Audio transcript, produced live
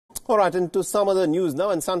All right, and to some other news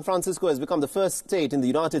now, and San Francisco has become the first state in the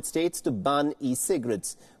United States to ban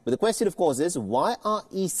e-cigarettes. But the question, of course, is why are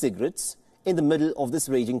e-cigarettes in the middle of this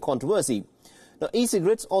raging controversy? Now,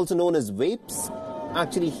 e-cigarettes, also known as vapes,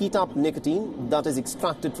 actually heat up nicotine that is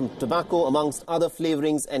extracted from tobacco amongst other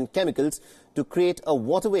flavorings and chemicals to create a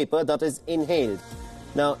water vapor that is inhaled.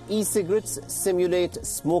 Now, e-cigarettes simulate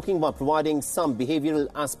smoking by providing some behavioral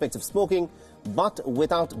aspects of smoking, but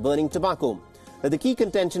without burning tobacco. Now, the key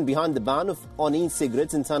contention behind the ban on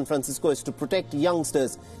e-cigarettes in San Francisco is to protect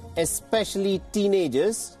youngsters, especially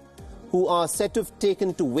teenagers, who are said to have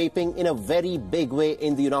taken to vaping in a very big way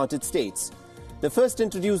in the United States. Now, first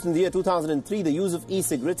introduced in the year 2003, the use of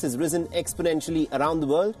e-cigarettes has risen exponentially around the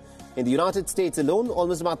world. In the United States alone,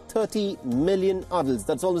 almost about 30 million adults,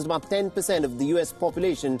 that's almost about 10% of the US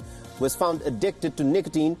population, was found addicted to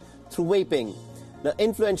nicotine through vaping. Now,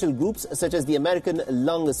 influential groups such as the American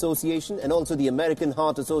Lung Association and also the American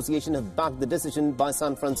Heart Association have backed the decision by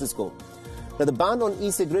San Francisco. Now, the ban on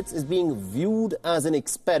e-cigarettes is being viewed as an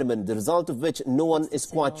experiment, the result of which no one is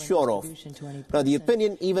quite sure of. Now, the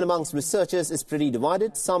opinion, even amongst researchers, is pretty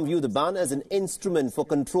divided. Some view the ban as an instrument for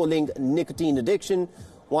controlling nicotine addiction,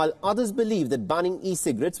 while others believe that banning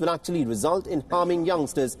e-cigarettes will actually result in harming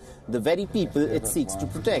youngsters, the very people it seeks to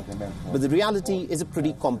protect. But the reality is a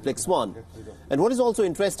pretty complex one. And what is also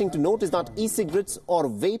interesting to note is that e-cigarettes or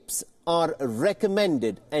vapes are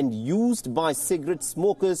recommended and used by cigarette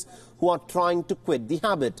smokers who are trying to quit the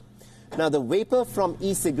habit. Now, the vapor from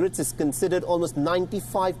e-cigarettes is considered almost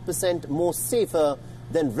 95% more safer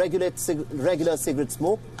than regular cigarette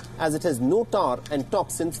smoke, as it has no tar and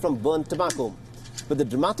toxins from burnt tobacco. But the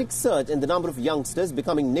dramatic surge in the number of youngsters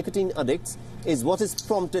becoming nicotine addicts is what has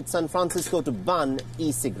prompted San Francisco to ban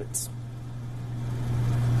e-cigarettes.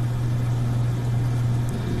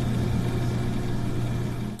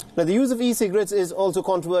 Now, the use of e-cigarettes is also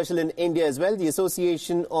controversial in India as well. The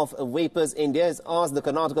Association of Vapers India has asked the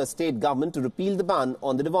Karnataka state government to repeal the ban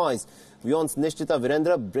on the device. WION's Nishchita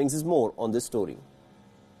Virendra brings us more on this story.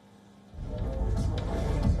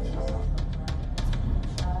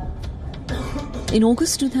 In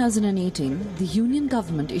August 2018, the Union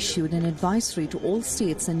government issued an advisory to all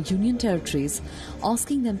states and union territories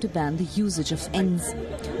asking them to ban the usage of ENDS,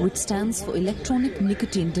 which stands for Electronic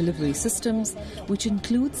Nicotine Delivery Systems, which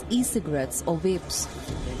includes e-cigarettes or vapes.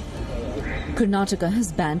 Karnataka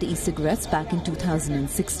has banned e-cigarettes back in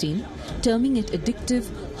 2016, terming it addictive,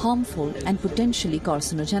 harmful and potentially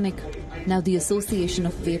carcinogenic. Now, the Association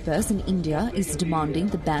of Vapers in India is demanding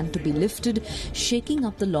the ban to be lifted, shaking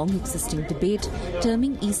up the long-existing debate,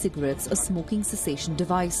 terming e-cigarettes a smoking cessation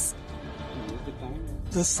device.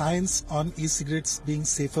 The science on e-cigarettes being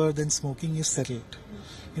safer than smoking is settled.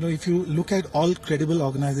 You know, if you look at all credible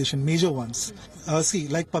organizations, major ones,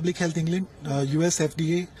 like Public Health England, US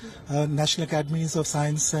FDA, National Academies of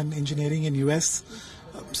Science and Engineering in US,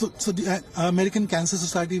 so the American Cancer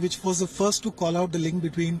Society, which was the first to call out the link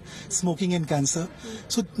between smoking and cancer.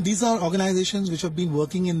 So these are organizations which have been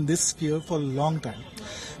working in this sphere for a long time.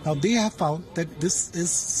 Now they have found that this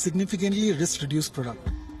is significantly risk-reduced product.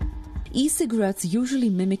 E-cigarettes usually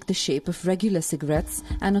mimic the shape of regular cigarettes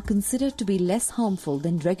and are considered to be less harmful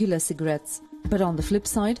than regular cigarettes. But on the flip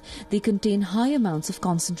side, they contain high amounts of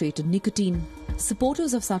concentrated nicotine.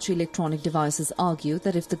 Supporters of such electronic devices argue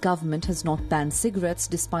that if the government has not banned cigarettes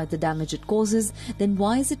despite the damage it causes, then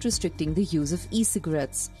why is it restricting the use of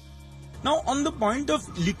e-cigarettes? Now, on the point of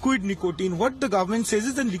liquid nicotine, what the government says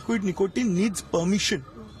is that liquid nicotine needs permission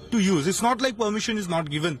to use. It's not like permission is not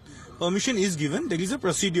given. Permission is given, there is a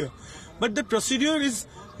procedure. But the procedure is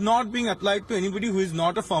not being applied to anybody who is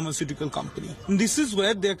not a pharmaceutical company. And this is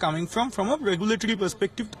where they're coming from a regulatory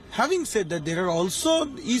perspective. Having said that, there are also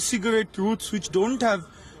e-cigarette routes which don't have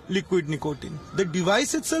liquid nicotine. The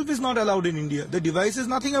device itself is not allowed in India. The device is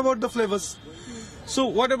nothing about the flavors. So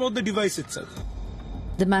what about the device itself?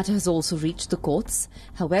 The matter has also reached the courts.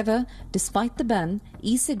 However, despite the ban,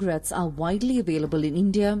 e-cigarettes are widely available in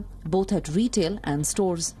India, both at retail and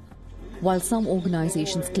stores. While some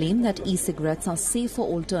organizations claim that e-cigarettes are safer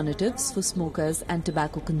alternatives for smokers and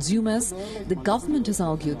tobacco consumers, the government has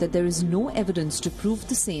argued that there is no evidence to prove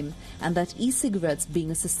the same and that e-cigarettes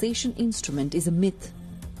being a cessation instrument is a myth.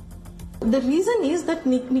 The reason is that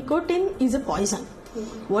nicotine is a poison.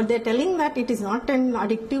 What they're telling that it is not an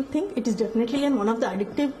addictive thing, it is definitely one of the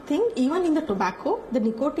addictive thing. Even in the tobacco, the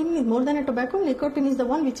nicotine is more than a tobacco, nicotine is the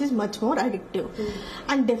one which is much more addictive.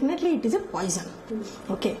 And definitely it is a poison.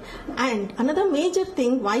 Okay. And another major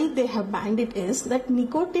thing why they have banned it is that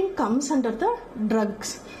nicotine comes under the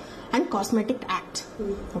drugs. and Cosmetic Act.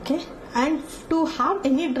 Okay, and to have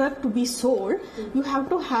any drug to be sold, you have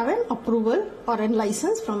to have an approval or a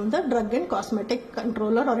license from the Drug and Cosmetic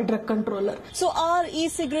Controller or a drug controller. So are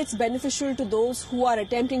e-cigarettes beneficial to those who are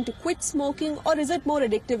attempting to quit smoking, or is it more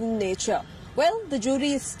addictive in nature? Well, the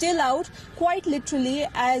jury is still out, quite literally,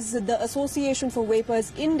 as the Association for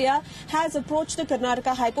Vapers India has approached the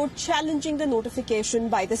Karnataka High Court challenging the notification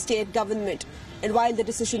by the state government. And while the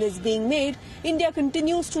decision is being made, India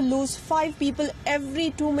continues to lose 5 people every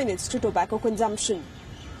 2 minutes to tobacco consumption.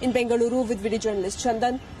 In Bengaluru with video journalist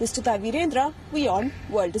Chandan, Mr. Virendra, WION,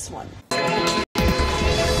 World is One.